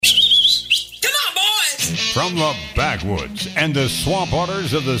From the backwoods and the swamp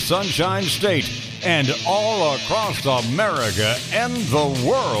waters of the Sunshine State and all across America and the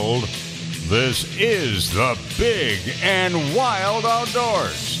world, this is the Big and Wild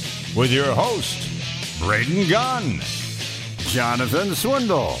Outdoors with your host, Braden Gunn, Jonathan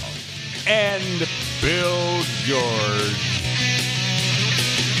Swindle, and Bill George.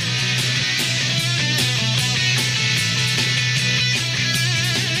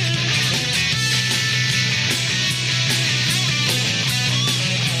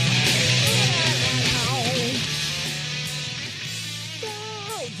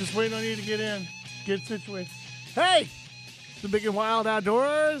 Just waiting on you to get in. Get situated. Hey, the Big and Wild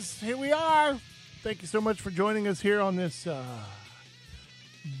Outdoors. Here we are. Thank you so much for joining us here on this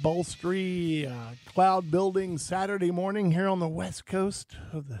bolstery cloud building Saturday morning here on the west coast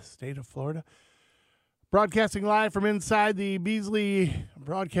of the state of Florida. Broadcasting live from inside the Beasley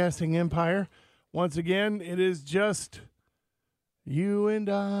Broadcasting Empire. Once again, it is just you and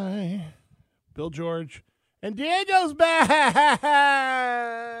I, Bill George, and Diego's back.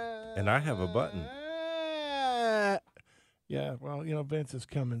 And I have a button. Yeah, well, you know, Vince is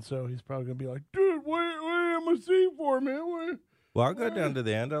coming, so he's probably going to be like, dude, wait in my seat for a minute. Wait. Well, I'll go down to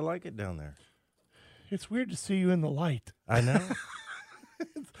the end. I like it down there. It's weird to see you in the light. I know.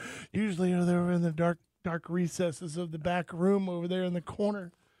 Usually they're in the dark recesses of the back room over there in the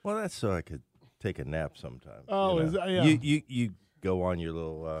corner. Well, that's so I could take a nap sometime. Oh, you know? is that, yeah. You go on your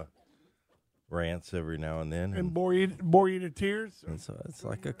little rants every now and then. And bore you to tears? And so it's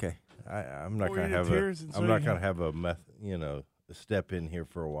like, okay, I'm not Bore going you to to have tears and so I'm not you going to have a step in here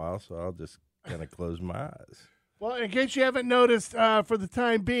for a while, so I'll just kind of close my eyes. Well, in case you haven't noticed, for the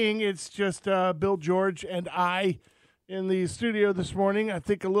time being, it's just Bill George and I in the studio this morning. I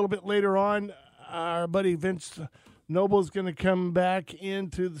think a little bit later on, our buddy Vince Noble is going to come back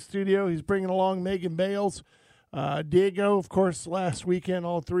into the studio. He's bringing along Megan Bales. Diego, of course, last weekend,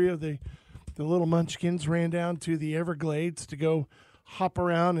 all three of the little munchkins ran down to the Everglades to go hop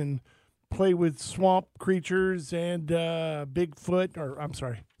around and play with swamp creatures and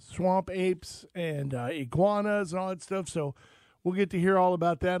swamp apes and iguanas and all that stuff. So we'll get to hear all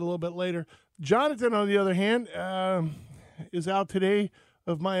about that a little bit later. Jonathan, on the other hand, is out today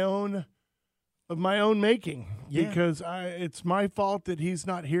of my own making because it's my fault that he's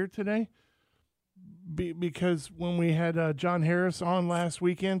not here today. Because when we had John Harris on last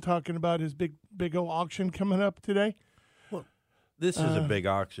weekend talking about his big old auction coming up today. Well, this is a big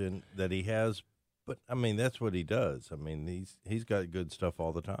auction that he has, but I mean that's what he does. I mean he's got good stuff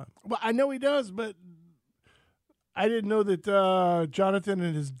all the time. Well, I know he does, but I didn't know that Jonathan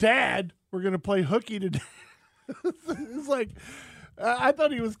and his dad were going to play hooky today. It's like I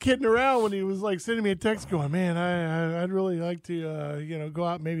thought he was kidding around when he was like sending me a text going, man, I'd really like to, go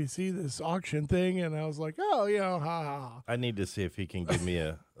out and maybe see this auction thing. And I was like, oh, ha, ha. I need to see if he can give me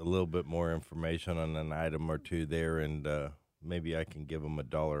a little bit more information on an item or two there. And maybe I can give him a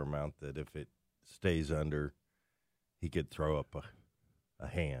dollar amount that if it stays under, he could throw up a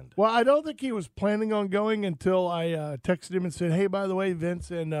hand. Well, I don't think he was planning on going until I texted him and said, hey, by the way,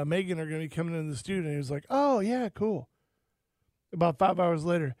 Vince and Megan are going to be coming in the studio. And he was like, oh, yeah, cool. About 5 hours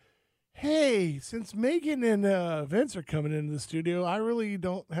later, hey, since Megan and Vince are coming into the studio, I really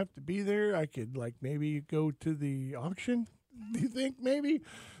don't have to be there. I could, maybe go to the auction. Do you think maybe?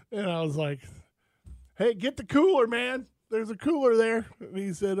 And I was like, hey, get the cooler, man. There's a cooler there. And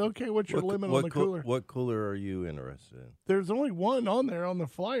he said, okay, what's your limit on the cooler? What cooler are you interested in? There's only one on there on the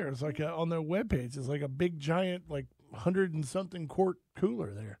flyer. It's on their webpage. It's like a big, giant, 100-and-something quart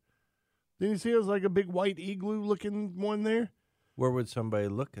cooler there. Didn't you see it was like a big white igloo-looking one there? Where would somebody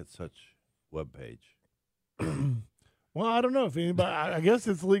look at such webpage? Well, I don't know if anybody. I guess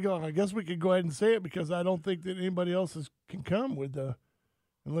it's legal. I guess we could go ahead and say it because I don't think that anybody else can come with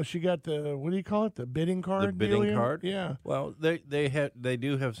unless you got the, what do you call it, the bidding card? The bidding deal? card. Yeah. Well, they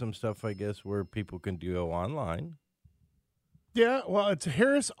do have some stuff, I guess, where people can go online. Yeah. Well, it's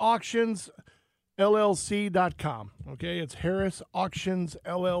HarrisAuctionsLLC.com. Okay, it's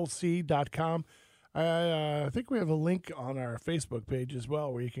HarrisAuctionsLLC.com. I think we have a link on our Facebook page as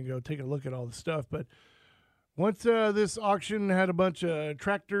well where you can go take a look at all the stuff. But once this auction had a bunch of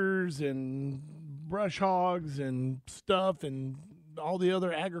tractors and brush hogs and stuff and all the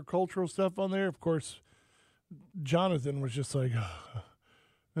other agricultural stuff on there, of course, Jonathan was just like,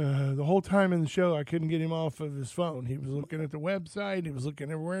 the whole time in the show, I couldn't get him off of his phone. He was looking at the website. He was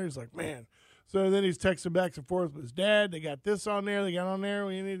looking everywhere. He's like, man. So then he's texting back and forth with his dad. They got this on there. They got on there.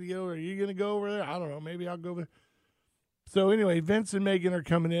 We need to go. Are you going to go over there? I don't know. Maybe I'll go over there. So anyway, Vince and Megan are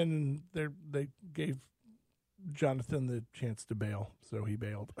coming in, and they gave Jonathan the chance to bail, so he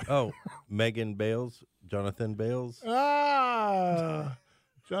bailed. Oh, Megan bails. Jonathan Bales.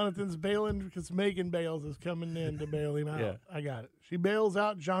 Jonathan's bailing because Megan Bales is coming in to bail him out. Yeah. I got it. She bails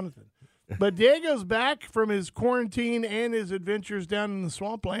out Jonathan. But Diego's back from his quarantine and his adventures down in the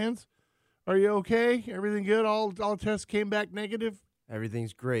swamplands. Are you okay? Everything good? All tests came back negative?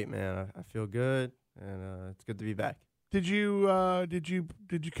 Everything's great, man. I feel good, and it's good to be back. Did you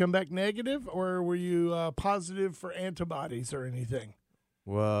come back negative, or were you positive for antibodies or anything?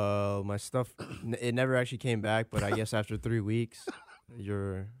 Well, my stuff, it never actually came back, but I guess after 3 weeks,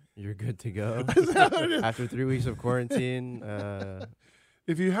 you're good to go. After 3 weeks of quarantine.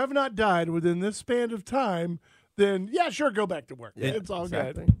 If you have not died within this span of time, then, yeah, sure, go back to work. Yeah, it's all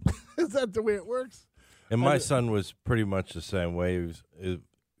exactly. good. Is that the way it works? And my son was pretty much the same way,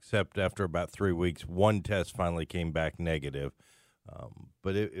 except after about 3 weeks, one test finally came back negative.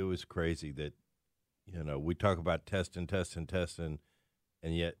 But it was crazy that, we talk about testing,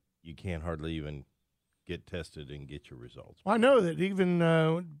 and yet you can't hardly even get tested and get your results. Well, I know that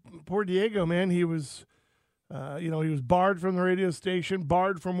even poor Diego, man, he was, he was barred from the radio station,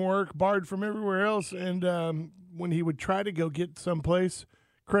 barred from work, barred from everywhere else. And when he would try to go get someplace,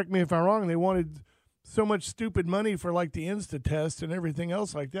 correct me if I'm wrong, they wanted so much stupid money for like the Insta test and everything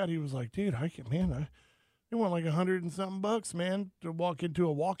else like that. He was like, dude, they want like $100 and something bucks, man, to walk into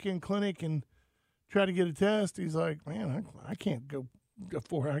a walk-in clinic and try to get a test. He's like, man, I can't go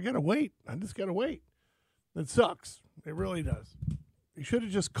afford it. I got to wait. I just got to wait. It sucks. It really does. You should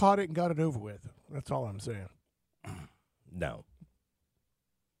have just caught it and got it over with. That's all I'm saying. No.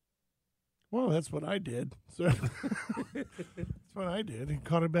 Well, that's what I did. So that's what I did. He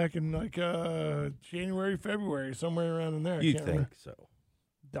caught it back in like January, February, somewhere around in there. You Can't think remember. so?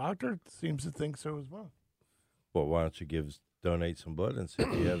 Doctor seems to think so as well. Well, why don't you donate some blood and see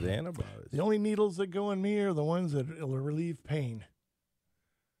if you have the antibodies? The only needles that go in me are the ones that will relieve pain.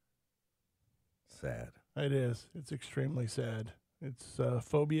 Sad. It is. It's extremely sad. It's a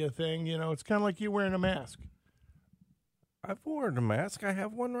phobia thing. It's kind of like you wearing a mask. I've worn a mask. I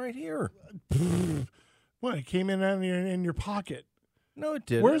have one right here. What? It came in your pocket. No, it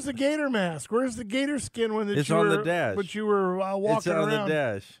didn't. Where's the gator mask? Where's the gator skin one that It's you were, on the dash. But you were walking It's on around the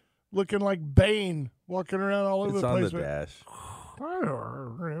dash. looking like Bane, walking around all over It's the on place. the dash.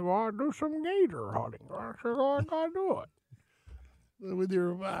 I want to do some gator hunting. I said, I gotta do it. With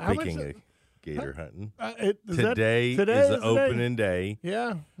your Speaking of gator hunting, today is the opening day.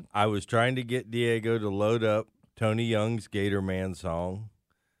 Yeah. I was trying to get Diego to load up Tony Young's Gator Man song,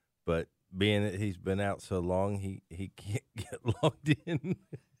 but being that he's been out so long, he can't get logged in.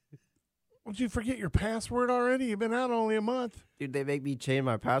 Did you forget your password already? You've been out only a month. Dude, they make me change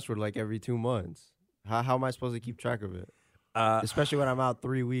my password like every 2 months. How am I supposed to keep track of it? Especially when I'm out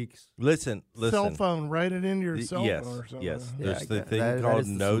 3 weeks. Listen. Cell phone, write it into your cell phone or something. Yes. Yeah, There's the thing that called is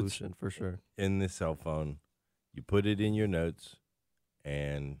the notes solution, for sure. in the cell phone. You put it in your notes,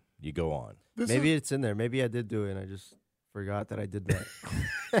 and you go on. Maybe it's in there. Maybe I did do it, and I just forgot that I did that.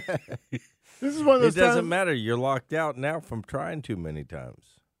 This is one of those It doesn't times- matter. You're locked out now from trying too many times.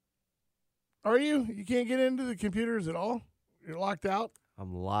 Are you? You can't get into the computers at all? You're locked out?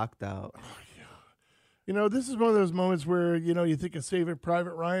 I'm locked out. This is one of those moments where, you think of Saving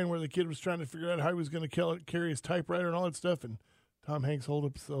Private Ryan, where the kid was trying to figure out how he was going to carry his typewriter and all that stuff, and Tom Hanks holds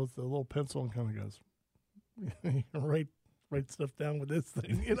up the little pencil and kind of goes, write stuff down with this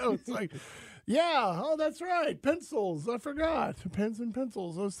thing. It's like, yeah, oh, that's right, pencils. I forgot. Pens and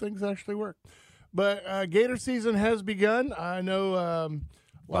pencils, those things actually work. But Gator season has begun. I know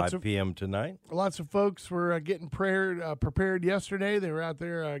 5 p.m. tonight. lots of folks were getting prepared yesterday. They were out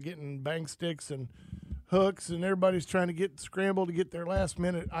there getting bang sticks and hooks, and everybody's trying to scramble to get their last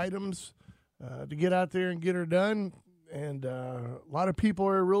minute items to get out there and get her done. And a lot of people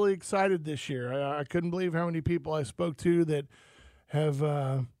are really excited this year. I couldn't believe how many people I spoke to that have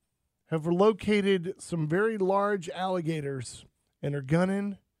located some very large alligators and are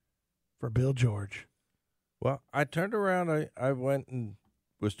gunning for Bill George. Well, I turned around. I went and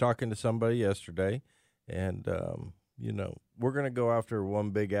was talking to somebody yesterday, and we're going to go after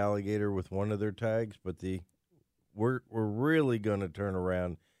one big alligator with one of their tags, but we're really going to turn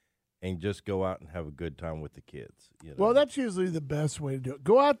around and just go out and have a good time with the kids. Well, that's usually the best way to do it.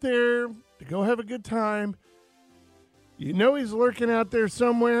 Go out there to go have a good time. He's lurking out there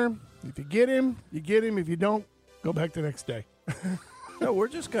somewhere. If you get him, you get him. If you don't, go back the next day. No, we're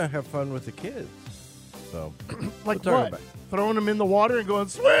just going to have fun with the kids. So, Like we'll talk what? about it. Throwing them in the water and going,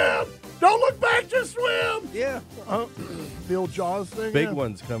 swim! Don't look back, just swim! Yeah. The old Jaws thing. Big yeah.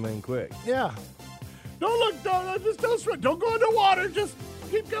 ones come in quick. Yeah. Just don't swim. Don't go in the water. Just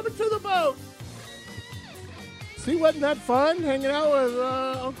keep coming to the boat. See, wasn't that fun? Hanging out with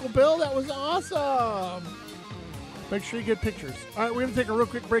Uncle Bill? That was awesome. Make sure you get pictures. All right, we're going to take a real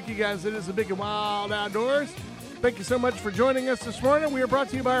quick break, you guys. It is the Big and Wild Outdoors. Thank you so much for joining us this morning. We are brought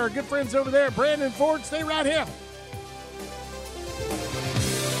to you by our good friends over there, Brandon Ford. Stay right here.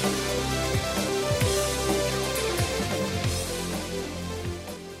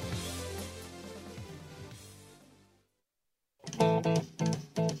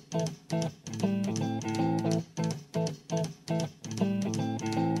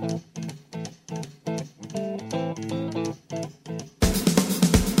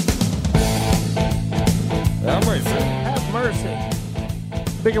 Have mercy.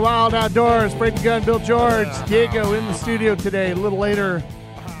 Big and Wild Outdoors, Braden Gunn, Bill George, Diego in the studio today. A little later,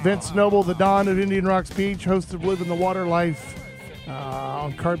 Vince Noble, the Don of Indian Rocks Beach, host of Living the Water Life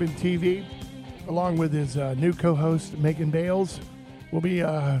on Carbon TV, along with his new co-host, Megan Bales. We'll be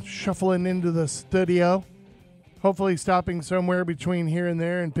shuffling into the studio, hopefully stopping somewhere between here and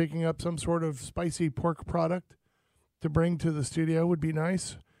there and picking up some sort of spicy pork product to bring to the studio would be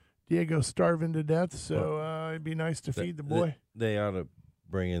nice. Diego's starving to death, so it'd be nice to feed the boy. They ought to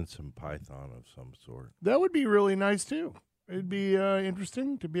bring in some python of some sort. That would be really nice, too. It'd be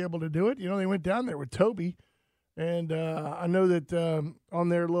interesting to be able to do it. You know, they went down there with Toby, and I know that on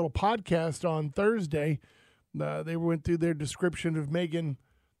their little podcast on Thursday, they went through their description of Megan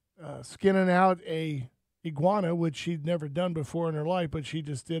skinning out a iguana, which she'd never done before in her life, but she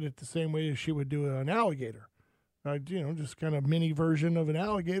just did it the same way as she would do an alligator. You know, just kind of mini version of an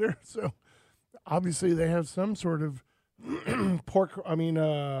alligator. So obviously they have some sort of protein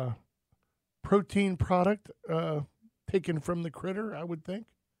product taken from the critter, I would think.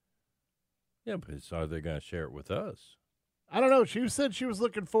 Yeah, but so they're going to share it with us. I don't know. She said she was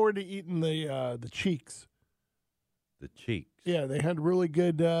looking forward to eating the cheeks. The cheeks. Yeah, they had really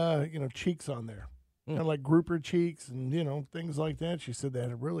good, cheeks on there. Kind of like grouper cheeks and, things like that. She said they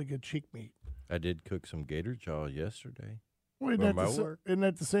had a really good cheek meat. I did cook some gator jaw yesterday. Well, isn't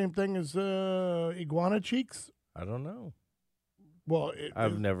that the same thing as iguana cheeks? I don't know. Well,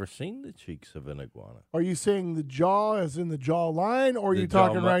 I've never seen the cheeks of an iguana. Are you saying the jaw as in the jaw line, or are you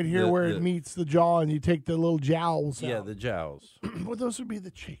talking right here where it meets the jaw and you take the little jowls out? Yeah, the jowls. Well, those would be the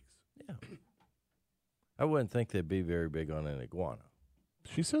cheeks. Yeah. I wouldn't think they'd be very big on an iguana.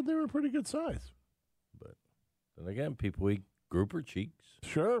 She said they were pretty good size. But then again, people eat grouper cheeks.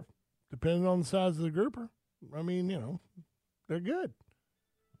 Sure. Depending on the size of the grouper. I mean, they're good.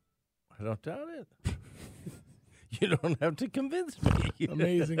 I don't doubt it. You don't have to convince me.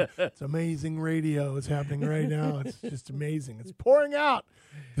 Amazing. It's amazing radio. It's happening right now. It's just amazing. It's pouring out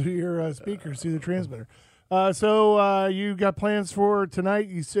through your speakers, through the transmitter. So you got plans for tonight?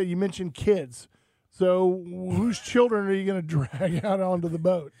 You mentioned kids. So whose children are you going to drag out onto the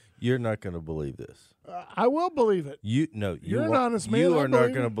boat? You're not going to believe this. I will believe it. You're an honest man. You are not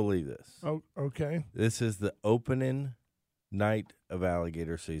going to believe this. Oh, okay. This is the opening night of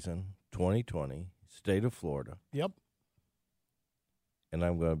alligator season 2020, state of Florida. Yep. And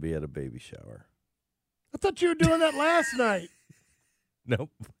I'm going to be at a baby shower. I thought you were doing that last night.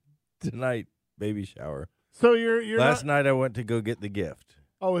 Nope. Tonight, baby shower. So you're last night I went to go get the gift.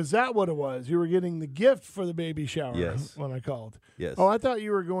 Oh, is that what it was? You were getting the gift for the baby shower. Yes. When I called. Yes. Oh, I thought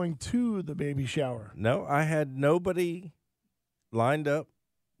you were going to the baby shower. No, I had nobody lined up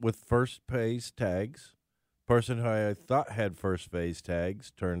with first phase tags. Person who I thought had first phase tags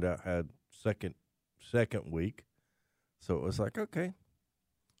turned out had second week. So it was like, okay,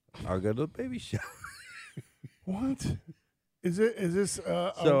 I'll go to the baby shower. What? Is this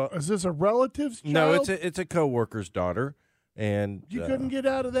a relative's child? No, it's a coworker's daughter. And you couldn't get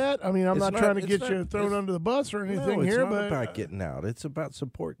out of that? I mean, I'm not trying to get you thrown under the bus or anything here, but it's not about getting out. It's about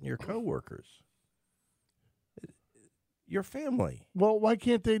supporting your coworkers, your family. Well, why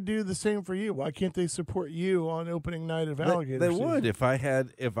can't they do the same for you? Why can't they support you on opening night of alligator They season? would if I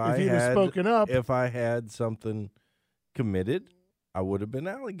had spoken up. If I had something committed, I would have been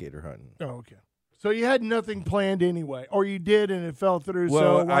alligator hunting. Oh, okay. So you had nothing planned anyway, or you did and it fell through.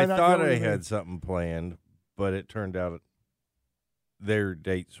 Well, so why I not thought go I with it? had something planned, but it turned out their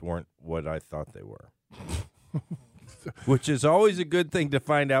dates weren't what I thought they were. Which is always a good thing to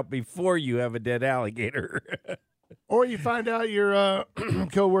find out before you have a dead alligator. Or you find out your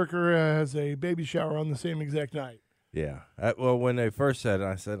coworker has a baby shower on the same exact night. Yeah. Well, when they first said it,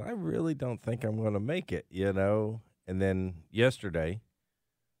 I said, I really don't think I'm going to make it, And then yesterday,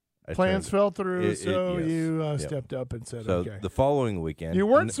 plans fell through, yes. you stepped up and said, okay. So the following weekend. You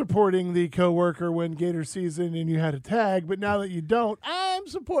weren't supporting the coworker when gator season and you had a tag, but now that you don't, I'm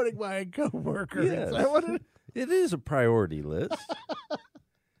supporting my coworker. Yes. Is that what it is a priority list.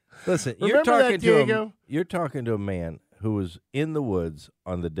 Listen, Remember that, Diego? You're talking to a man who was in the woods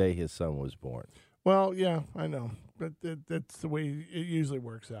on the day his son was born. Well, yeah, I know, but that's the way it usually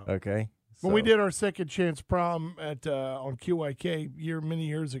works out. Okay. When we did our second chance prom at on QYK many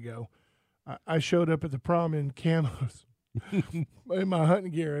years ago, I showed up at the prom in camos. In my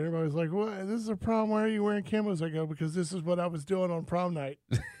hunting gear, and everybody was like, "What? This is a prom? Why are you wearing camos?" I go, "Because this is what I was doing on prom night."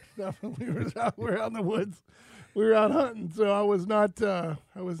 we were out in the woods, we were out hunting, so I was not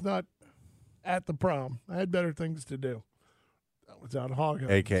at the prom. I had better things to do. I was out hog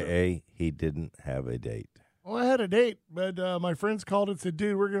hunting. AKA, he didn't have a date. Well, I had a date, but my friends called and said,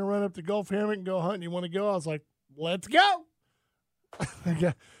 "Dude, we're gonna run up to Gulf Hammock and go hunting. You want to go?" I was like, "Let's go."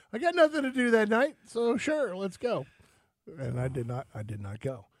 I got nothing to do that night, so sure, let's go. And I did not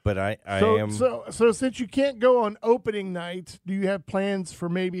go. But I am. So since you can't go on opening night, do you have plans for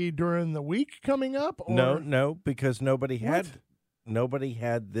maybe during the week coming up? Or? No, because nobody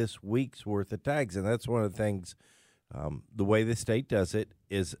had this week's worth of tags, and that's one of the things. The way the state does it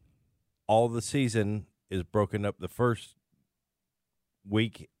is all the season is broken up. The first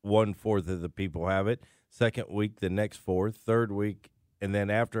week, 1/4 of the people have it. Second week, the next 4th. Third week, and then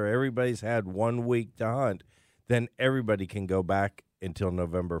after everybody's had 1 week to hunt, then everybody can go back until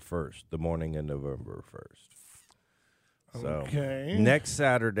November 1st, the morning of November 1st. So okay. Next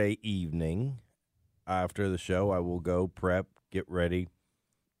Saturday evening, after the show, I will go prep, get ready,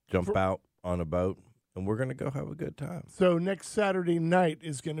 jump out on a boat, and we're going to go have a good time. So next Saturday night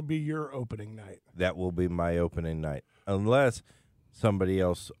is going to be your opening night. That will be my opening night, unless somebody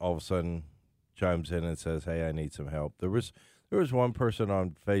else all of a sudden chimes in and says, "Hey, I need some help." There was one person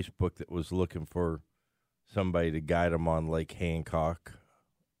on Facebook that was looking for somebody to guide them on Lake Hancock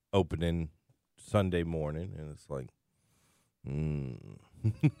opening Sunday morning, and it's like,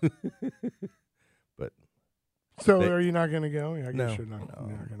 But so are you not going to go? I guess no, you're not.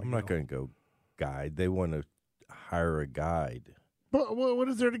 I'm not going to go guide. They want to hire a guide. But what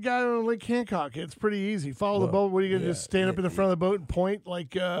is there to guide on Lake Hancock? It's pretty easy. Follow the boat. What are you going to just stand up in the front of the boat and point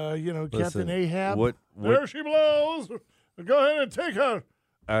like Captain Ahab? There she blows. Go ahead and take her.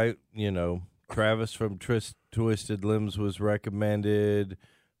 Travis from Twisted Limbs was recommended.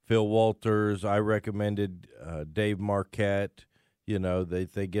 Phil Walters. I recommended Dave Marquette.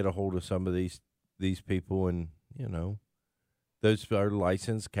 They get a hold of some of these people, and those are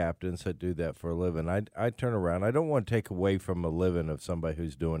licensed captains that do that for a living. I turn around. I don't want to take away from a living of somebody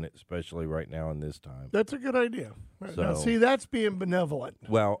who's doing it, especially right now in this time. That's a good idea. So, now, see, that's being benevolent.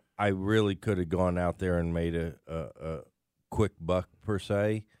 Well, I really could have gone out there and made a quick buck per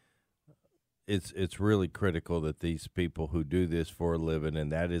se. It's really critical that these people who do this for a living,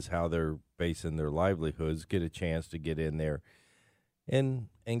 and that is how they're basing their livelihoods, get a chance to get in there and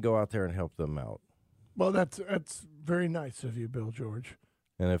go out there and help them out. Well, that's very nice of you, Bill George.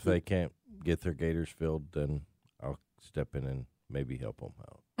 And if they can't get their gators filled, then I'll step in and maybe help them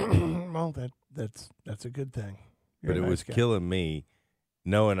out. Well, that's a good thing. But it was killing me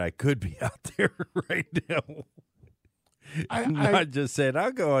knowing I could be out there right now. I just said,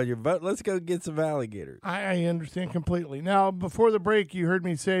 "I'll go on your boat. Let's go get some alligators." I understand completely. Now, before the break, you heard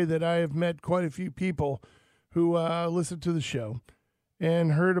me say that I have met quite a few people who listened to the show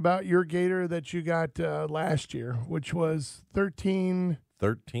and heard about your gator that you got last year, which was 13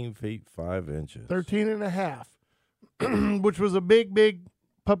 feet 5 inches. 13 and a half, which was a big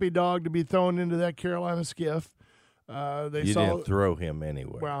puppy dog to be thrown into that Carolina skiff. Didn't throw him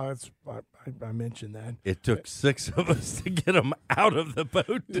anywhere. Well, I mentioned that. It took 6 of us to get him out of the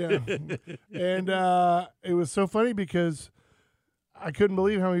boat. Yeah. And it was so funny because I couldn't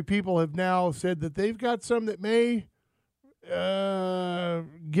believe how many people have now said that they've got some that may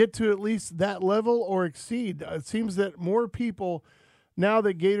get to at least that level or exceed. It seems that more people, now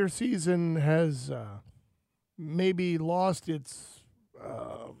that gator season has maybe lost its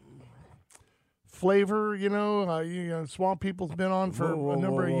flavor, Swamp People's been on for a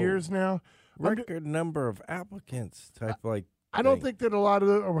number of years now. Record number of applicants I don't think that a lot of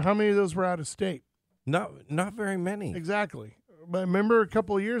or how many of those were out of state. Not very many. Exactly. But remember a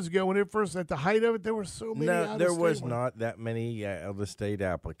couple of years ago when it first, at the height of it, there were so many out of state. There was not that many out-of-state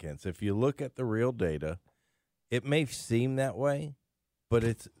applicants. If you look at the real data, it may seem that way, but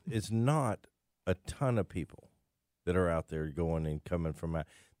it's not a ton of people that are out there going and coming from out.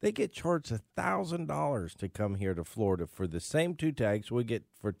 They get charged $1,000 to come here to Florida for the same 2 tags we get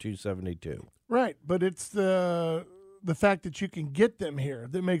for $272. Right, but it's the fact that you can get them here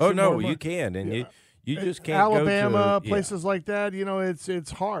that makes. Oh no, you can, and you just can't. Alabama, go to, places like that,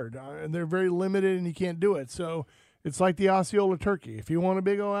 it's hard, and they're very limited, and you can't do it. So it's like the Osceola turkey. If you want a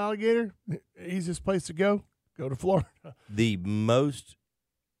big old alligator, the easiest place to go to Florida. The most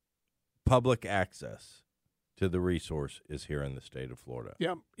public access to the resource is here in the state of Florida.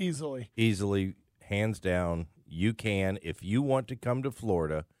 Yep, easily. Easily, hands down, you can. If you want to come to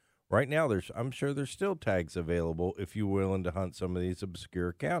Florida, right now, I'm sure there's still tags available if you're willing to hunt some of these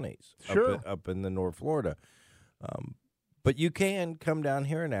obscure counties up in the North Florida. But you can come down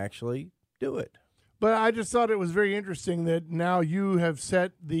here and actually do it. But I just thought it was very interesting that now you have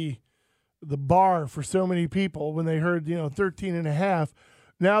set the bar for so many people when they heard, 13 and a half.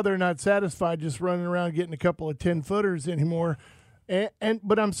 Now they're not satisfied just running around getting a couple of 10-footers anymore.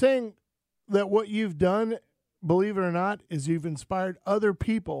 But I'm saying that what you've done, believe it or not, is you've inspired other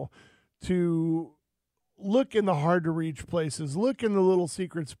people to look in the hard-to-reach places, look in the little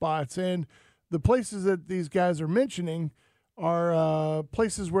secret spots. And the places that these guys are mentioning are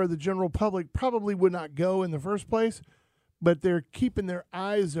places where the general public probably would not go in the first place, but they're keeping their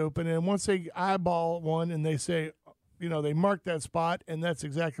eyes open. And once they eyeball one and they say, they mark that spot, and that's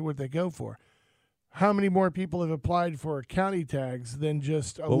exactly what they go for. How many more people have applied for county tags than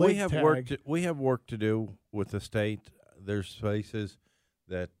just a lake tag? We have work to do with the state. There's places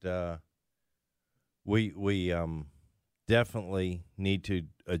that we definitely need to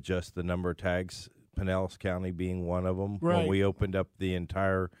adjust the number of tags, Pinellas County being one of them. Right. When we opened up the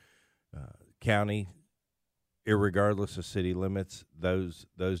entire county, irregardless of city limits, those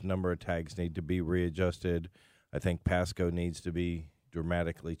number of tags need to be readjusted. I think Pasco needs to be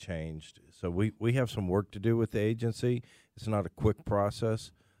dramatically changed. So we have some work to do with the agency. It's not a quick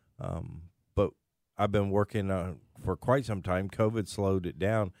process, but I've been working for quite some time. COVID slowed it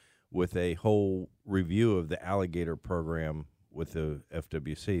down with a whole review of the alligator program with the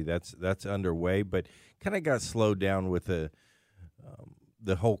FWC. That's underway, but kind of got slowed down with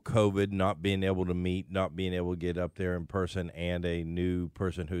the whole COVID, not being able to meet, not being able to get up there in person, and a new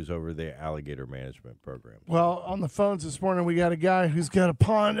person who's over the alligator management program. Well, on the phones this morning, we got a guy who's got a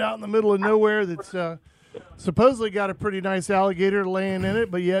pond out in the middle of nowhere that's supposedly got a pretty nice alligator laying in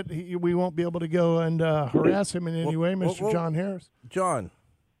it, but yet we won't be able to go and harass him in any way, Mr. John Harris. John.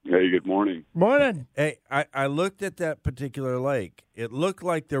 Hey, good morning. Morning. Hey, I looked at that particular lake. It looked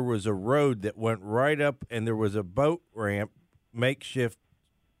like there was a road that went right up, and there was a boat ramp, makeshift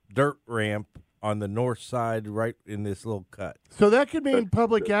dirt ramp on the north side right in this little cut. So that could mean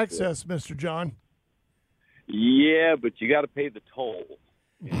public access, Mr. John. Yeah, but you got to pay the toll.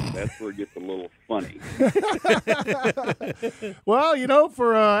 And that's where it gets a little funny. Well,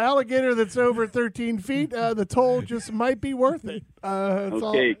 for an alligator that's over 13 feet, the toll just might be worth it.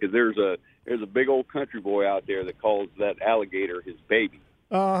 Okay, because there's a big old country boy out there that calls that alligator his baby.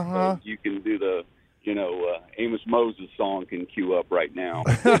 Uh-huh. So you can do the, Amos Moses song can cue up right now.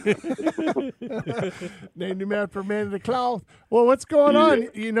 Named him after Man of the Cloth. Well, what's going on?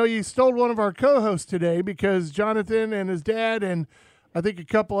 You stole one of our co-hosts today because Jonathan and his dad and I think a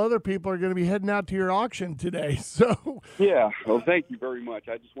couple other people are going to be heading out to your auction today. So yeah, well, thank you very much.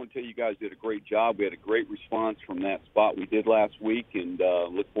 I just want to tell you guys did a great job. We had a great response from that spot we did last week, and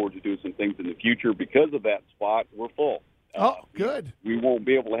look forward to doing some things in the future. Because of that spot, we're full. Good. We won't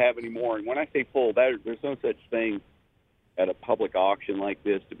be able to have any more. And when I say full, there's no such thing at a public auction like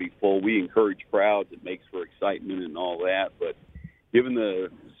this to be full. We encourage crowds. It makes for excitement and all that. But given the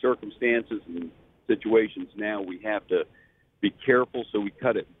circumstances and situations now, we have to be careful. So we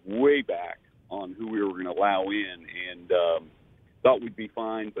cut it way back on who we were going to allow in, and thought we'd be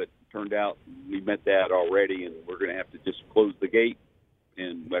fine, but turned out we met that already, and we're going to have to just close the gate.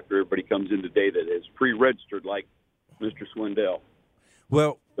 And after everybody comes in today that is pre-registered, like Mr. Swindell.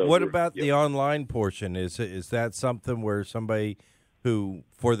 Well, so what about the online portion? Is that something where somebody who,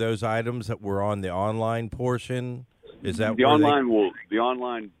 for those items that were on the online portion, is that the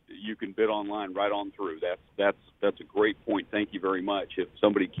online you can bid online right on through. That's a great point. Thank you very much. If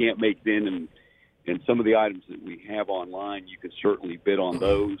somebody can't make it in and some of the items that we have online, you can certainly bid on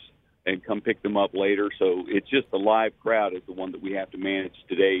those and come pick them up later. So it's just the live crowd is the one that we have to manage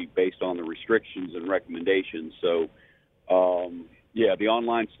today based on the restrictions and recommendations. So, the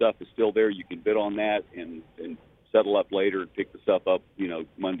online stuff is still there. You can bid on that and settle up later and pick the stuff up,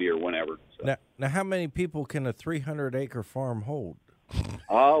 Monday or whenever. So. Now, how many people can a 300-acre farm hold?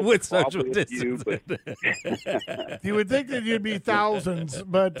 With social distancing. You would think that you'd be thousands,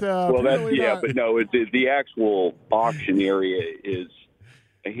 but well, not. But no, the actual auction area is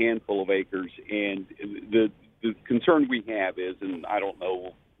a handful of acres, and the concern we have is, and I don't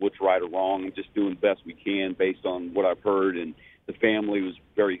know what's right or wrong, I'm just doing the best we can based on what I've heard, and the family was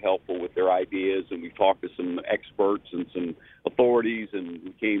very helpful with their ideas, and we talked to some experts and some authorities, and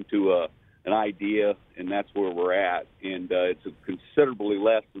we came to an idea, and that's where we're at. And it's considerably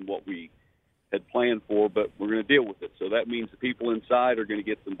less than what we had planned for, but we're going to deal with it. So that means the people inside are going to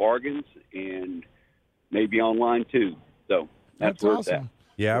get some bargains, and maybe online too. So that's where awesome. it's at.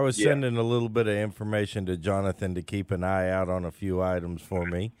 Yeah, I was sending a little bit of information to Jonathan to keep an eye out on a few items for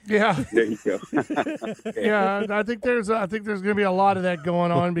me. Yeah. There you go. Yeah, I think there's going to be a lot of that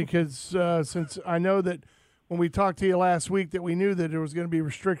going on because since I know that when we talked to you last week that we knew that there was going to be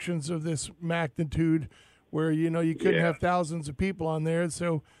restrictions of this magnitude where you couldn't have thousands of people on there,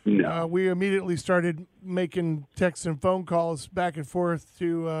 so we immediately started making texts and phone calls back and forth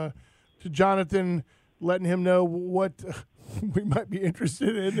to Jonathan, letting him know what we might be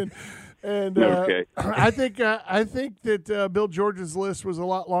interested in, and Okay. I think that Bill George's list was a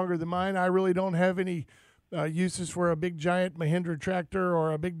lot longer than mine. I really don't have any uses for a big giant Mahindra tractor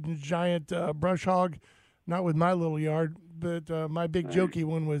or a big giant brush hog, not with my little yard. But my big jokey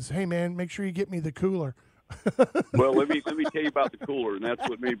one was, hey man, make sure you get me the cooler. Well, let me tell you about the cooler, and that's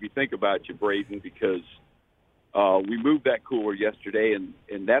what made me think about you, Braden, because we moved that cooler yesterday, and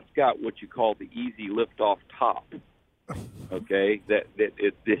that's got what you call the easy lift-off top. Okay,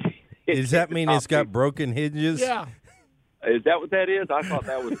 Does that mean it's got broken hinges? Yeah. Is that what that is? I thought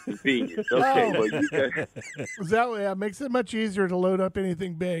that was convenient. Okay, well, you can, That way, it makes it much easier to load up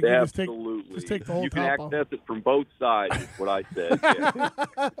anything big. absolutely. Just take the whole you can top off. access it from both sides, is what I said. Yeah.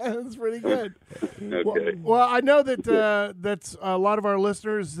 That's pretty good. Okay. Well, I know that that's a lot of our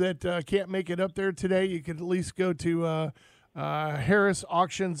listeners that can't make it up there today. You could at least go to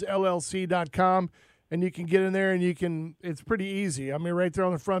HarrisAuctionsLLC.com, and you can get in there, and it's pretty easy. I mean, right there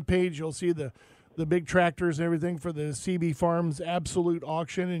on the front page, you'll see the big tractors and everything for the CB Farms Absolute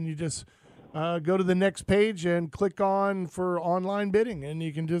Auction, and you just go to the next page and click on for online bidding, and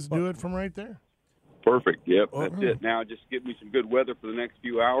you can just do it from right there. Perfect. Yep, that's it. Now just give me some good weather for the next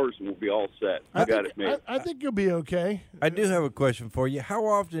few hours, and we'll be all set. I got it, man. I think you'll be okay. I do have a question for you. How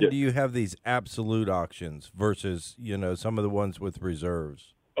often do you have these absolute auctions versus, some of the ones with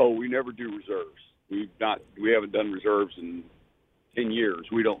reserves? Oh, we never do reserves. We haven't done reserves in 10 years.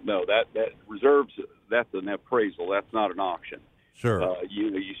 We don't know that reserves. That's an appraisal. That's not an auction. Sure.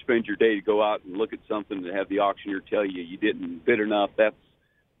 You spend your day to go out and look at something and have the auctioneer tell you didn't bid enough. That's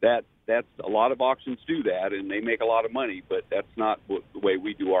a lot of auctions do that, and they make a lot of money. But that's not the way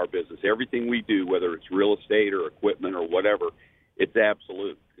we do our business. Everything we do, whether it's real estate or equipment or whatever, it's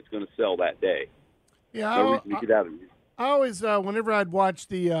absolute. It's going to sell that day. Yeah, No reason to get out of it. I always, whenever I'd watch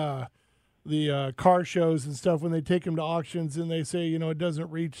the car shows and stuff, when they take them to auctions and they say, it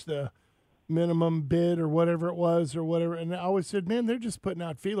doesn't reach the minimum bid or whatever it was or whatever. And I always said, man, they're just putting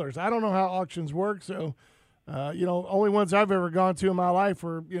out feelers. I don't know how auctions work. So, only ones I've ever gone to in my life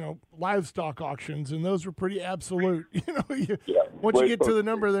were, livestock auctions. And those were pretty absolute. Once you get to the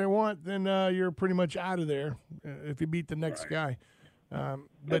number they want, then you're pretty much out of there if you beat the next guy.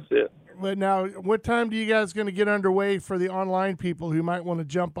 That's it. But now, what time do you guys going to get underway for the online people who might want to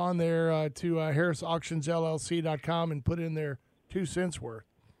jump on there to HarrisAuctionsLLC.com and put in their 2 cents worth?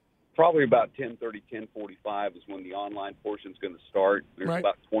 Probably about 10:30, 10:45 is when the online portion is going to start. There's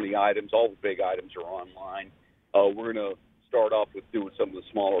about 20 items. All the big items are online. We're going to start off with doing some of the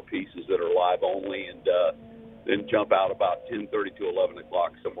smaller pieces that are live only, and then jump out about 10:30 to 11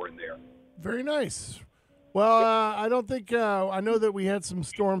 o'clock, somewhere in there. Very nice. Well, I don't think I know that we had some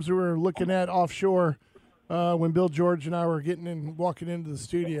storms we were looking at offshore when Bill George and I were walking into the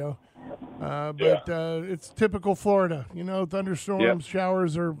studio. But it's typical Florida. Thunderstorms,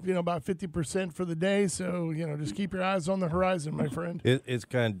 showers are about 50% for the day. So just keep your eyes on the horizon, my friend. It's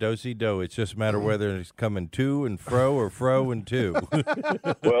kind of do-si-do. It's just a matter of whether it's coming to and fro or fro and to.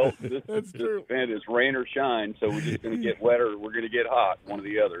 Well, this event is rain or shine, so we're just going to get wet or we're going to get hot, one or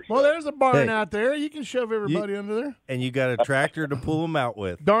the other. So. Well, there's a barn out there. You can shove everybody under there. And you got a tractor to pull them out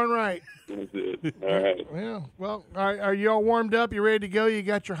with. Darn right. That's it. All right. Yeah. Well, are you all warmed up? You ready to go? You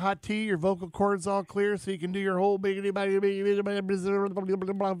got your hot tea, your vocal cords all clear, so you can do your whole that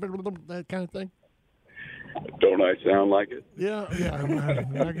kind of thing. Don't I sound like it? Yeah.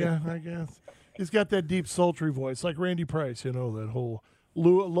 I guess. He's got that deep, sultry voice, like Randy Price. That whole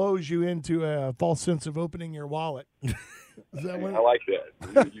lulls you into a false sense of opening your wallet. Is that what? I like that.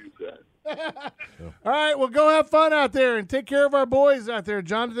 I'm going to use that. All right, well, go have fun out there and take care of our boys out there.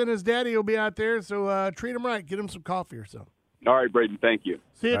 Jonathan and his daddy will be out there, so treat them right. Get them some coffee or something. All right, Braden, thank you.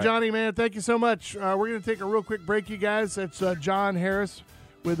 See you, Johnny, man. Thank you so much. We're going to take a real quick break, you guys. That's John Harris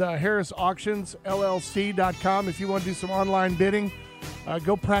with HarrisAuctionsLLC.com. If you want to do some online bidding,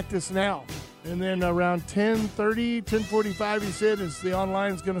 go practice now. And then around 10:30, 10:45, he said, is the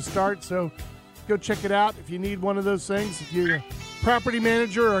online is going to start. So go check it out if you need one of those things. If you're a property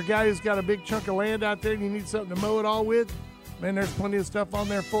manager or a guy who's got a big chunk of land out there and you need something to mow it all with, man, there's plenty of stuff on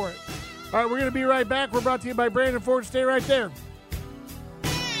there for it. All right, we're going to be right back. We're brought to you by Brandon Ford. Stay right there.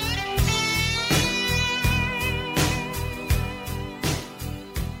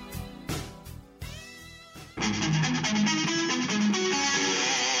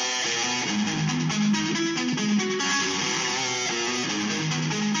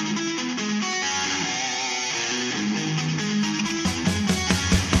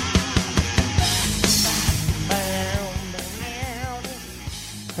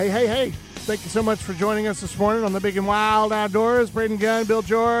 Hey. Thank you so much for joining us this morning on the Big and Wild Outdoors. Braden Gunn, Bill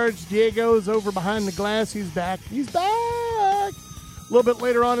George, Diego's over behind the glass. He's back. A little bit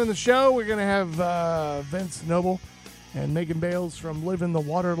later on in the show, we're going to have Vince Noble and Megan Bales from Living the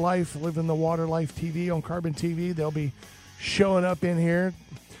Water Life TV on Carbon TV. They'll be showing up in here.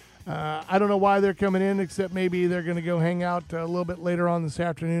 I don't know why they're coming in, except maybe they're going to go hang out a little bit later on this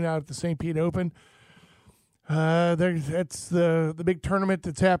afternoon out at the St. Pete Open. That's the big tournament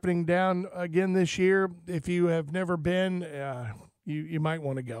that's happening down again this year. If you have never been, you might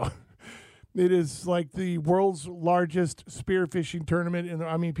want to go. It is like the world's largest spearfishing tournament, and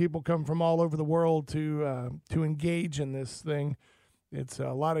I mean, people come from all over the world to engage in this thing. It's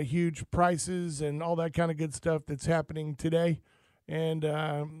a lot of huge prizes and all that kind of good stuff that's happening today. And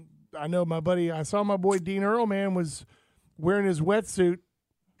I know I saw my boy Dean Earl, man, was wearing his wetsuit,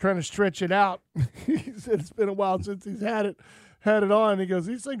 trying to stretch it out. He said it's been a while since he's had it on. He goes,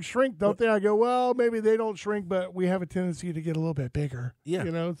 these things shrink, don't they? I go, well, maybe they don't shrink, but we have a tendency to get a little bit bigger. Yeah.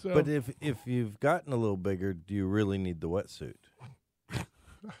 So. But if you've gotten a little bigger, do you really need the wetsuit?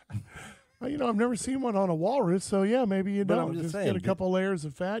 Well, I've never seen one on a walrus, so yeah, maybe you But don't. I'm just get saying, a couple layers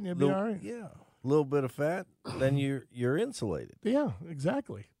of fat and you'll be all right. Yeah. A little bit of fat, then you're insulated. Yeah,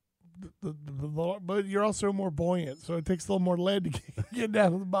 exactly. But you're also more buoyant, so it takes a little more lead to get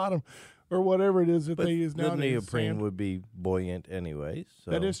down to the bottom, or whatever it is that they use nowadays. The neoprene would be buoyant anyway. So.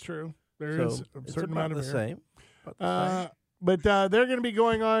 That is true. There is a certain amount of the air. same. But they're going to be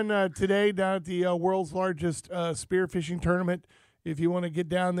going on today down at the world's largest spearfishing tournament. If you want to get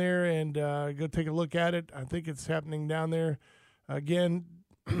down there and go take a look at it, I think it's happening down there again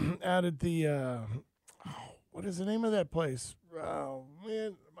out at the what is the name of that place? Oh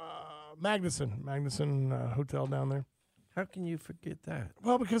man. Magnuson Hotel down there. How can you forget that?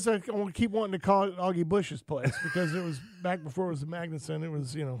 Well, because I keep wanting to call it Augie Bush's place because it was back before it was the Magnuson. It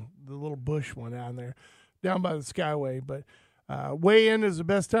was, the little Bush one down there, down by the Skyway. But weigh-in is the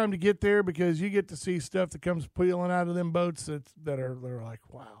best time to get there because you get to see stuff that comes peeling out of them boats they're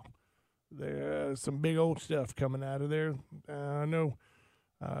like, wow. There's some big old stuff coming out of there. I know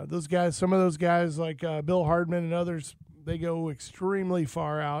those guys, some of those guys like Bill Hardman and others, they go extremely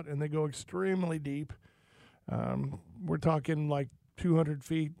far out and they go extremely deep. We're talking like 200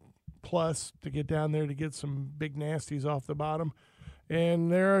 feet plus to get down there to get some big nasties off the bottom.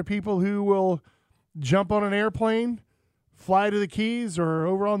 And there are people who will jump on an airplane, fly to the Keys or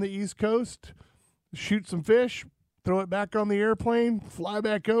over on the East Coast, shoot some fish, throw it back on the airplane, fly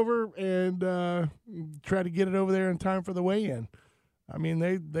back over, and try to get it over there in time for the weigh-in. I mean,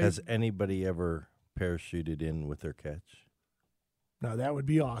 they Has anybody ever parachuted in with their catch? No, that would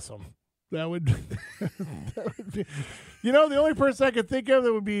be awesome. That would be. The only person I could think of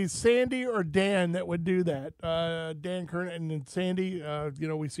that would be Sandy or Dan that would do that. Dan Kernan and Sandy.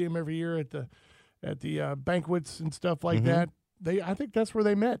 We see them every year at the banquets and stuff like that. I think that's where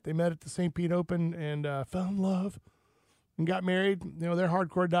they met. They met at the St. Pete Open and fell in love and got married. They're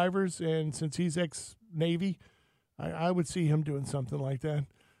hardcore divers, and since he's ex-Navy, I would see him doing something like that.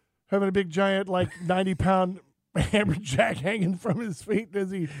 Having a big giant, 90-pound hammerjack hanging from his feet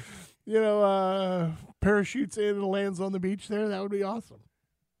as he, parachutes in and lands on the beach there. That would be awesome.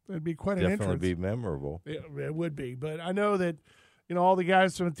 That'd be quite an entrance. Definitely be memorable. It would be. But I know that, all the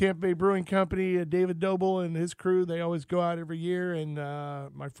guys from the Tampa Bay Brewing Company, David Doble and his crew, they always go out every year. And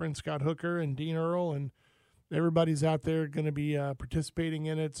my friend Scott Hooker and Dean Earl and everybody's out there going to be participating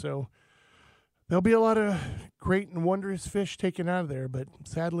in it. So there'll be a lot of great and wondrous fish taken out of there. But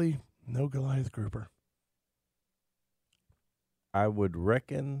sadly, no Goliath grouper. I would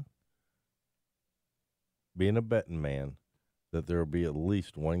reckon, being a betting man, that there will be at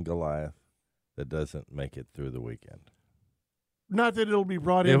least one Goliath that doesn't make it through the weekend. Not that it'll be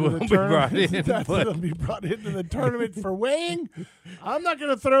brought into the tournament. Not that it'll be brought into the tournament for weighing. I'm not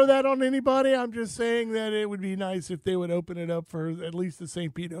going to throw that on anybody. I'm just saying that it would be nice if they would open it up for at least the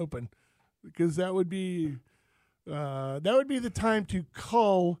St. Pete Open, because that would be the time to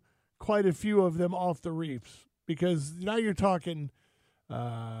cull quite a few of them off the reefs. Because now you're talking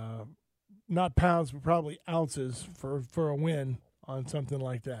not pounds, but probably ounces for a win on something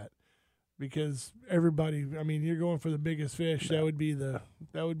like that. because everybody. I mean, you're going for the biggest fish. That would be the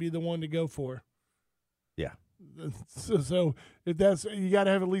one to go for. Yeah. So if that's, you got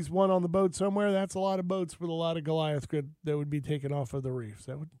to have at least one on the boat somewhere. That's a lot of boats with a lot of Goliath that would be taken off of the reefs.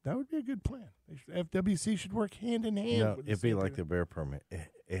 That would be a good plan. FWC should work hand in hand. No, with it'd be like the bear permit.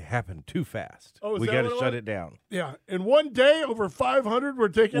 It happened too fast. Oh, is we that got what to it shut was? it down. Yeah, in one day, over 500 were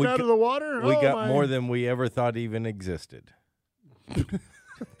taken out of the water. We Oh, got my. more than we ever thought even existed.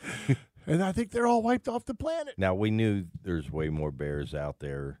 And I think they're all wiped off the planet. Now, we knew there's way more bears out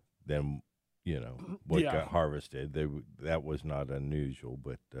there than, what Yeah. got harvested. That was not unusual,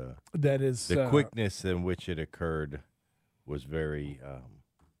 but That is the quickness in which it occurred was very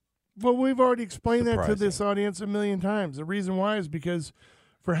well, we've already explained that to surprising. this audience a million times. The reason why is because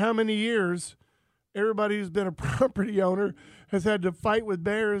for how many years everybody who's been a property owner has had to fight with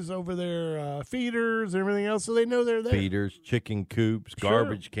bears over their feeders and everything else, so they know they're there. feeders, chicken coops, Sure.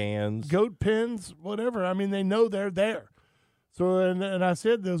 garbage cans. Goat pens, whatever. I mean, they know they're there. So, and I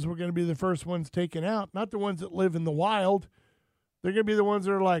said those were going to be the first ones taken out, not the ones that live in the wild. They're going to be the ones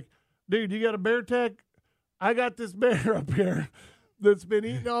that are like, dude, you got a bear tech? I got this bear up here that's been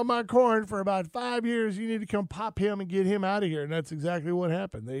eating all my corn for about 5 years. You need to come pop him and get him out of here. And that's exactly what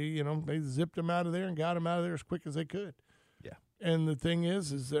happened. They zipped him out of there and got him out of there as quick as they could. Yeah. And the thing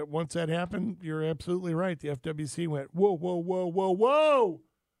is that once that happened, you're absolutely right. The FWC went, whoa, whoa, whoa, whoa, whoa.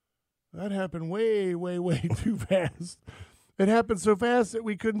 That happened way, way, way too fast. It happened so fast that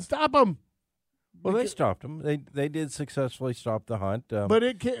we couldn't stop them. Well, they stopped them. They did successfully stop the hunt. But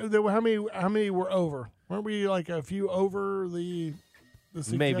it can't. How many were over? Weren't we like a few over the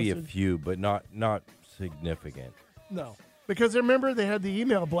maybe a suggested? few, but not significant. No, because remember they had the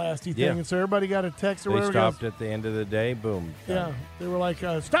email blasty thing, Yeah. and so everybody got a text or They whatever. stopped at the end of the day. Boom. Yeah, done. they were like,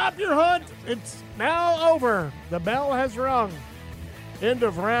 "Stop your hunt! It's now over. The bell has rung. End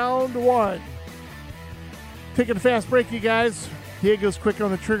of round 1." Taking a fast break, you guys. Diego's quick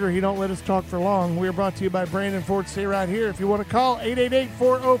on the trigger. He don't let us talk for long. We are brought to you by Brandon Ford. Stay right here. If you want to call,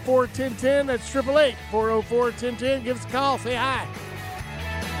 888-404-1010. That's 888-404-1010. Give us a call. Say hi.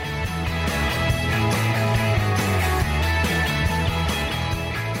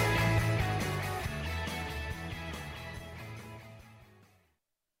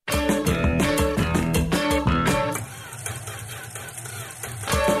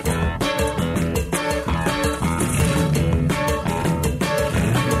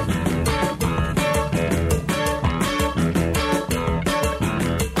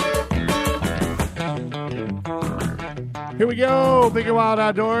 Here we go. Big and Wild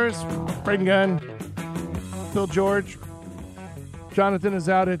Outdoors. Braden Gunn. Phil George. Jonathan is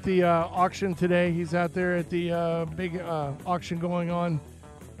out at the auction today. He's out there at the big auction going on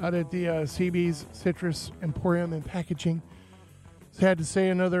out at the CB's Citrus Emporium and Packaging. Sad to say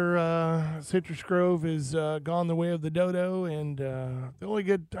another citrus grove is gone the way of the dodo, and the only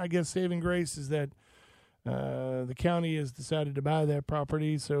good, I guess, saving grace is that the county has decided to buy that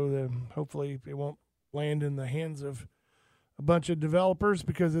property, so hopefully it won't land in the hands of a bunch of developers,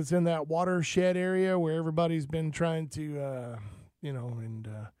 because it's in that watershed area where everybody's been trying to, and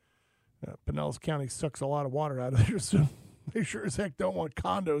Pinellas County sucks a lot of water out of there, so they sure as heck don't want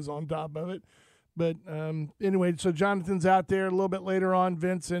condos on top of it. But anyway, so Jonathan's out there. A little bit later on,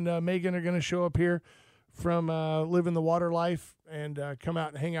 Vince and Megan are going to show up here from Living the Water Life and come out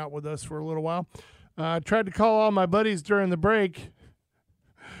and hang out with us for a little while. I tried to call all my buddies during the break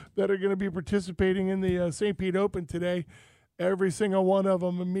that are going to be participating in the St. Pete Open today. Every single one of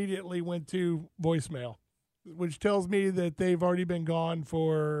them immediately went to voicemail, which tells me that they've already been gone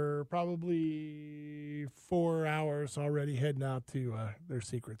for probably 4 hours already, heading out to their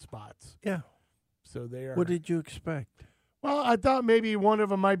secret spots. Yeah. So they are. What did you expect? Well, I thought maybe one of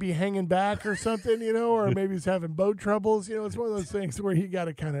them might be hanging back or something, or maybe he's having boat troubles. It's one of those things where you got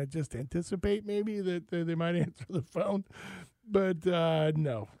to kind of just anticipate maybe that they might answer the phone. But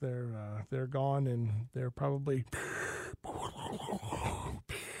no, they're gone, and they're probably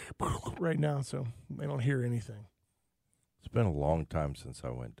right now, so they don't hear anything. It's been a long time since I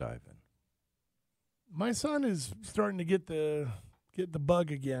went diving. My son is starting to get the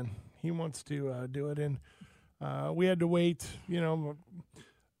bug again. He wants to do it, and we had to wait.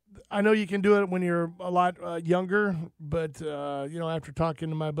 I know you can do it when you're a lot younger, but after talking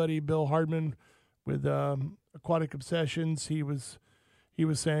to my buddy Bill Hardman with Aquatic Obsessions, he was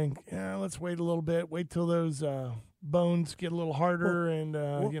saying, yeah, let's wait a little bit, wait till those bones get a little harder,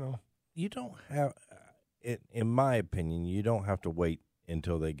 You don't have, in my opinion, you don't have to wait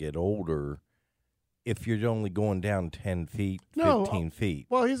until they get older if you're only going down 10 feet, No, 15 feet.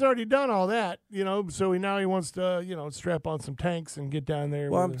 Well, he's already done all that, so now he wants to, strap on some tanks and get down there.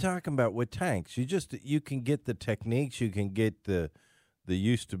 Well, I'm talking about with tanks. You can get the techniques. You can get the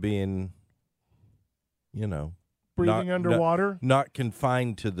used to being, breathing underwater. Not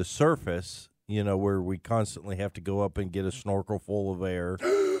confined to the surface, where we constantly have to go up and get a snorkel full of air.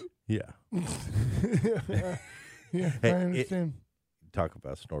 Yeah. Yeah, I understand. Talk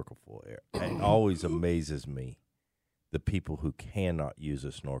about snorkel full of air. It always amazes me, the people who cannot use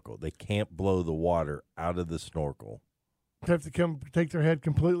a snorkel. They can't blow the water out of the snorkel. They have to take their head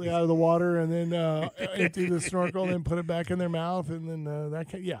completely out of the water and then empty the snorkel and then put it back in their mouth and then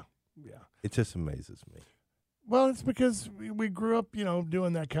yeah. It just amazes me. Well, it's because we grew up,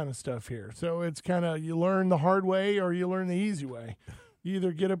 doing that kind of stuff here. So it's kind of you learn the hard way or you learn the easy way. You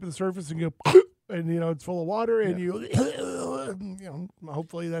either get up to the surface and go, and it's full of water, and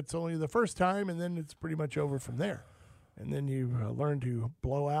hopefully that's only the first time, and then it's pretty much over from there. And then you learn to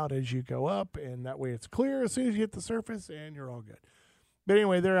blow out as you go up, and that way it's clear as soon as you hit the surface, and you're all good. But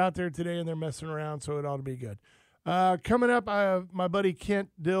anyway, they're out there today, and they're messing around, so it ought to be good. Coming up, my buddy Kent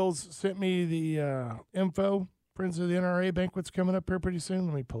Dills sent me the info. Friends of the NRA banquet's coming up here pretty soon.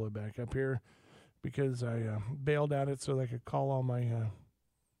 Let me pull it back up here because I bailed at it so that I could call all my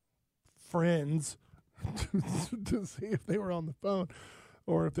friends to see if they were on the phone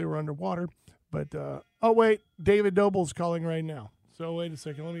or if they were underwater. But oh wait, David Doble's calling right now. So wait a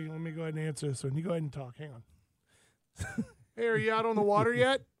second. Let me go ahead and answer this one. You go ahead and talk. Hang on. Hey, are you out on the water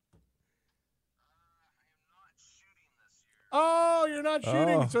yet? Oh, you're not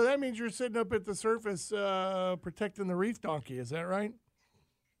shooting. Oh. So that means you're sitting up at the surface protecting the reef donkey. Is that right?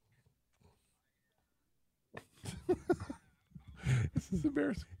 This is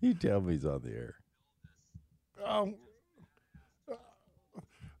embarrassing. You tell me he's on the air. Hang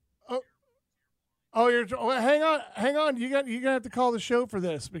on. You're gonna have to call the show for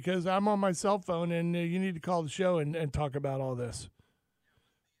this because I'm on my cell phone and you need to call the show and talk about all this.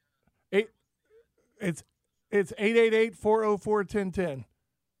 It's 888-404-1010.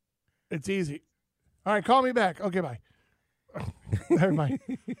 It's easy. All right, call me back. Okay, bye. Never mind.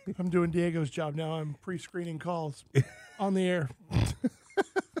 I'm doing Diego's job now. I'm pre-screening calls on the air.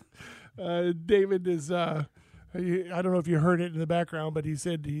 David is, I don't know if you heard it in the background, but he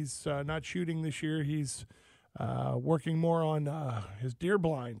said he's not shooting this year. He's working more on his deer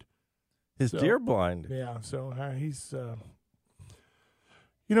blind. Deer blind? Yeah, so he's...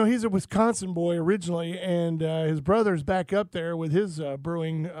 he's a Wisconsin boy originally, and his brother's back up there with his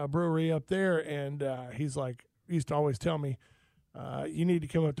brewery up there, and he's like, he used to always tell me, you need to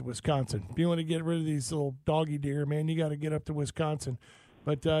come up to Wisconsin. If you want to get rid of these little doggy deer, man, you got to get up to Wisconsin.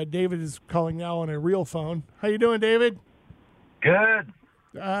 But David is calling now on a real phone. How you doing, David? Good.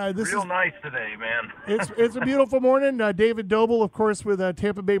 This Real is nice today, man. it's a beautiful morning. David Doble, of course, with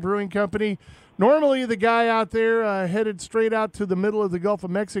Tampa Bay Brewing Company. Normally, the guy out there headed straight out to the middle of the Gulf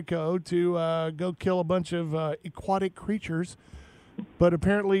of Mexico to go kill a bunch of aquatic creatures, but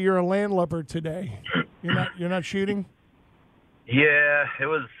apparently you're a landlubber today. You're not shooting. Yeah, it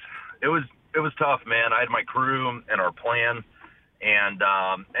was tough, man. I had my crew and our plan, and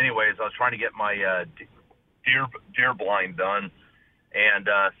anyways, I was trying to get my deer blind done, and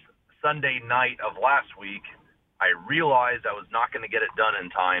Sunday night of last week, I realized I was not going to get it done in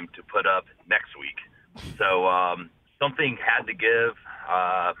time to put up next week. So something had to give.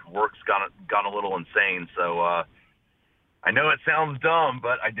 Work's gone a little insane. So I know it sounds dumb,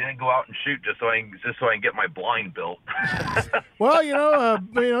 but I didn't go out and shoot just so I can get my blind built. Well,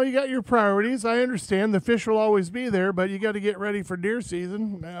 you got your priorities. I understand the fish will always be there, but you got to get ready for deer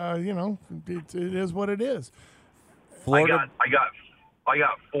season. It is what it is. Florida. I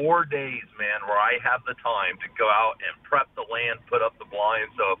got 4 days, man, where I have the time to go out and prep the land, put up the blind.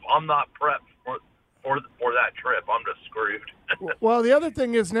 So if I'm not prepped for that trip, I'm just screwed. Well, the other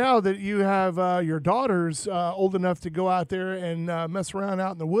thing is now that you have your daughters old enough to go out there and mess around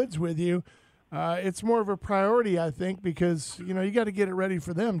out in the woods with you, it's more of a priority, I think, because you got to get it ready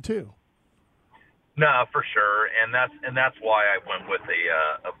for them too. No, for sure, and that's why I went with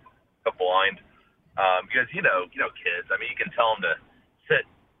a blind because kids. I mean, you can tell them to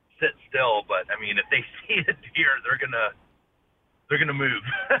sit still, but I mean, if they see a deer, they're gonna move.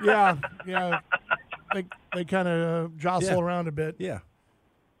 Yeah. They kind of jostle around a bit. Yeah.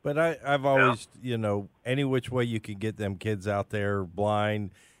 But I've always, any which way you can get them kids out there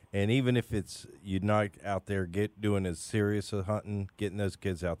blind, and even if it's you're not out there doing as serious a hunting, getting those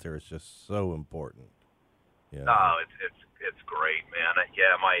kids out there is just so important. Yeah. Oh, it's great, man.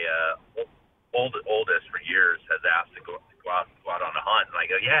 Yeah, my oldest for years has asked to go out on a hunt, and I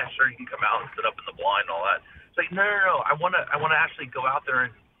go, yeah, sure, you can come out and sit up in the blind. no. I want to actually go out there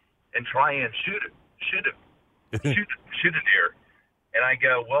and try and shoot a deer. And I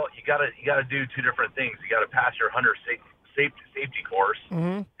go, well, you gotta do two different things. You gotta pass your hunter safety course.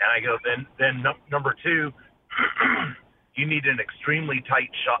 Mm-hmm. And I go, then number two, you need an extremely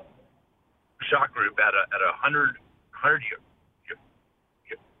tight shot group at 100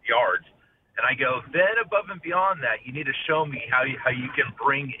 yards. And I go, then above and beyond that, you need to show me how you can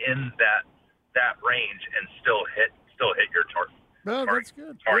bring in that range and still hit your target. Well, that's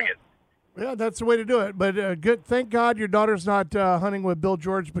good. Target. Yeah, that's the way to do it. But good. Thank God your daughter's not hunting with Bill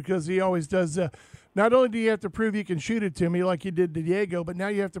George, because he always does. Not only do you have to prove you can shoot it to me like you did to Diego, but now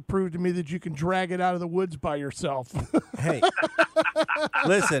you have to prove to me that you can drag it out of the woods by yourself. Hey,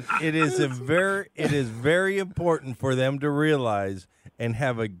 listen, it is very important for them to realize and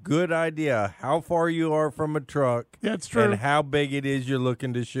have a good idea how far you are from a truck. That's true. And how big it is you're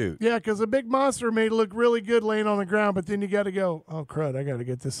looking to shoot. Yeah, because a big monster may look really good laying on the ground, but then you got to go, oh, crud, I got to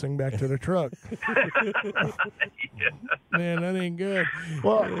get this thing back to the truck. Man, that ain't good.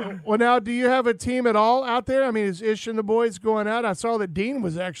 Well, now, do you have a team at all out there? I mean, is Ish and the boys going out? I saw that Dean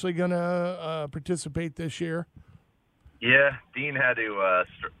was actually going to participate this year. Yeah, Dean had to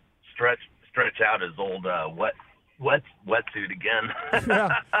stretch out his old wetsuit again.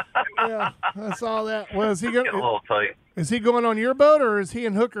 yeah, I saw that. Well, is he Get a little tight. Is he going on your boat, or is he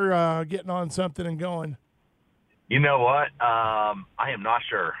and Hooker getting on something and going? You know what? I am not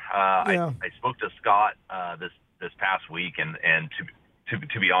sure. I spoke to Scott this past week, and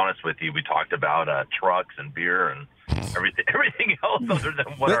to be honest with you, we talked about trucks and beer and everything else other than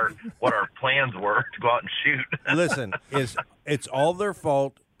what our plans were to go out and shoot. Listen, it's all their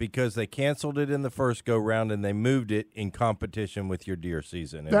fault, because they canceled it in the first go round and they moved it in competition with your deer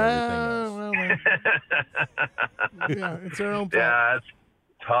season and everything else. Yeah, it's their own fault. Yeah, it's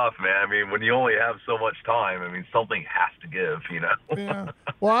tough, man. I mean, when you only have so much time, I mean, something has to give, you know. Yeah.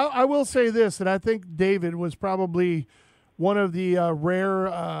 Well, I will say this, that I think David was probably one of the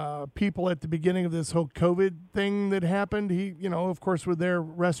rare people at the beginning of this whole COVID thing that happened. He, of course, with their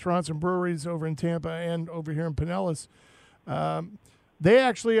restaurants and breweries over in Tampa and over here in Pinellas, they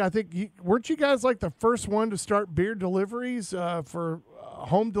actually, I think, weren't you guys like the first one to start beer deliveries for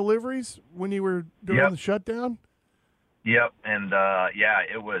home deliveries when you were doing the shutdown? Yep, and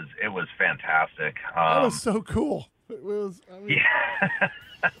it was fantastic. That was so cool. It was.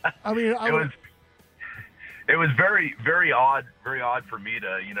 It was very, very odd for me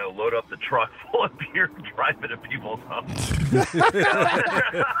to, load up the truck full of beer and drive it to people's homes.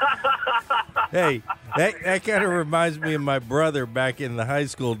 Hey, that kind of reminds me of my brother back in the high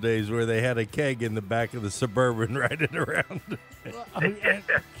school days, where they had a keg in the back of the Suburban riding around. I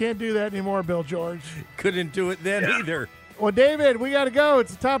can't do that anymore, Bill George. Couldn't do it then either. Well, David, we got to go.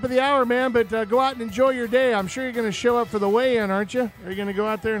 It's the top of the hour, man, but go out and enjoy your day. I'm sure you're going to show up for the weigh-in, aren't you? Are you going to go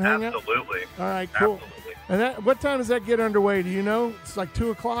out there and hang out? Absolutely. All right, cool. Absolutely. And what time does that get underway? Do you know? It's like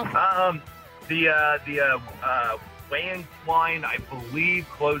 2 o'clock? The weigh-in line, I believe,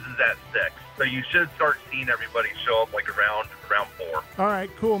 closes at 6. So you should start seeing everybody show up like around 4. All right,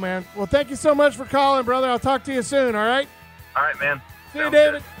 cool, man. Well, thank you so much for calling, brother. I'll talk to you soon, all right? All right, man. See you,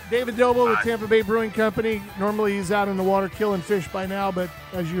 David. David Doble with Tampa Bay Brewing Company. Normally he's out in the water killing fish by now, but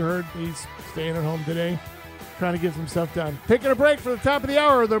as you heard, he's staying at home today, trying to get some stuff done. Taking a break for the top of the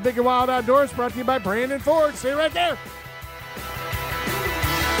hour of the Big and Wild Outdoors, brought to you by Brandon Ford. Stay right there.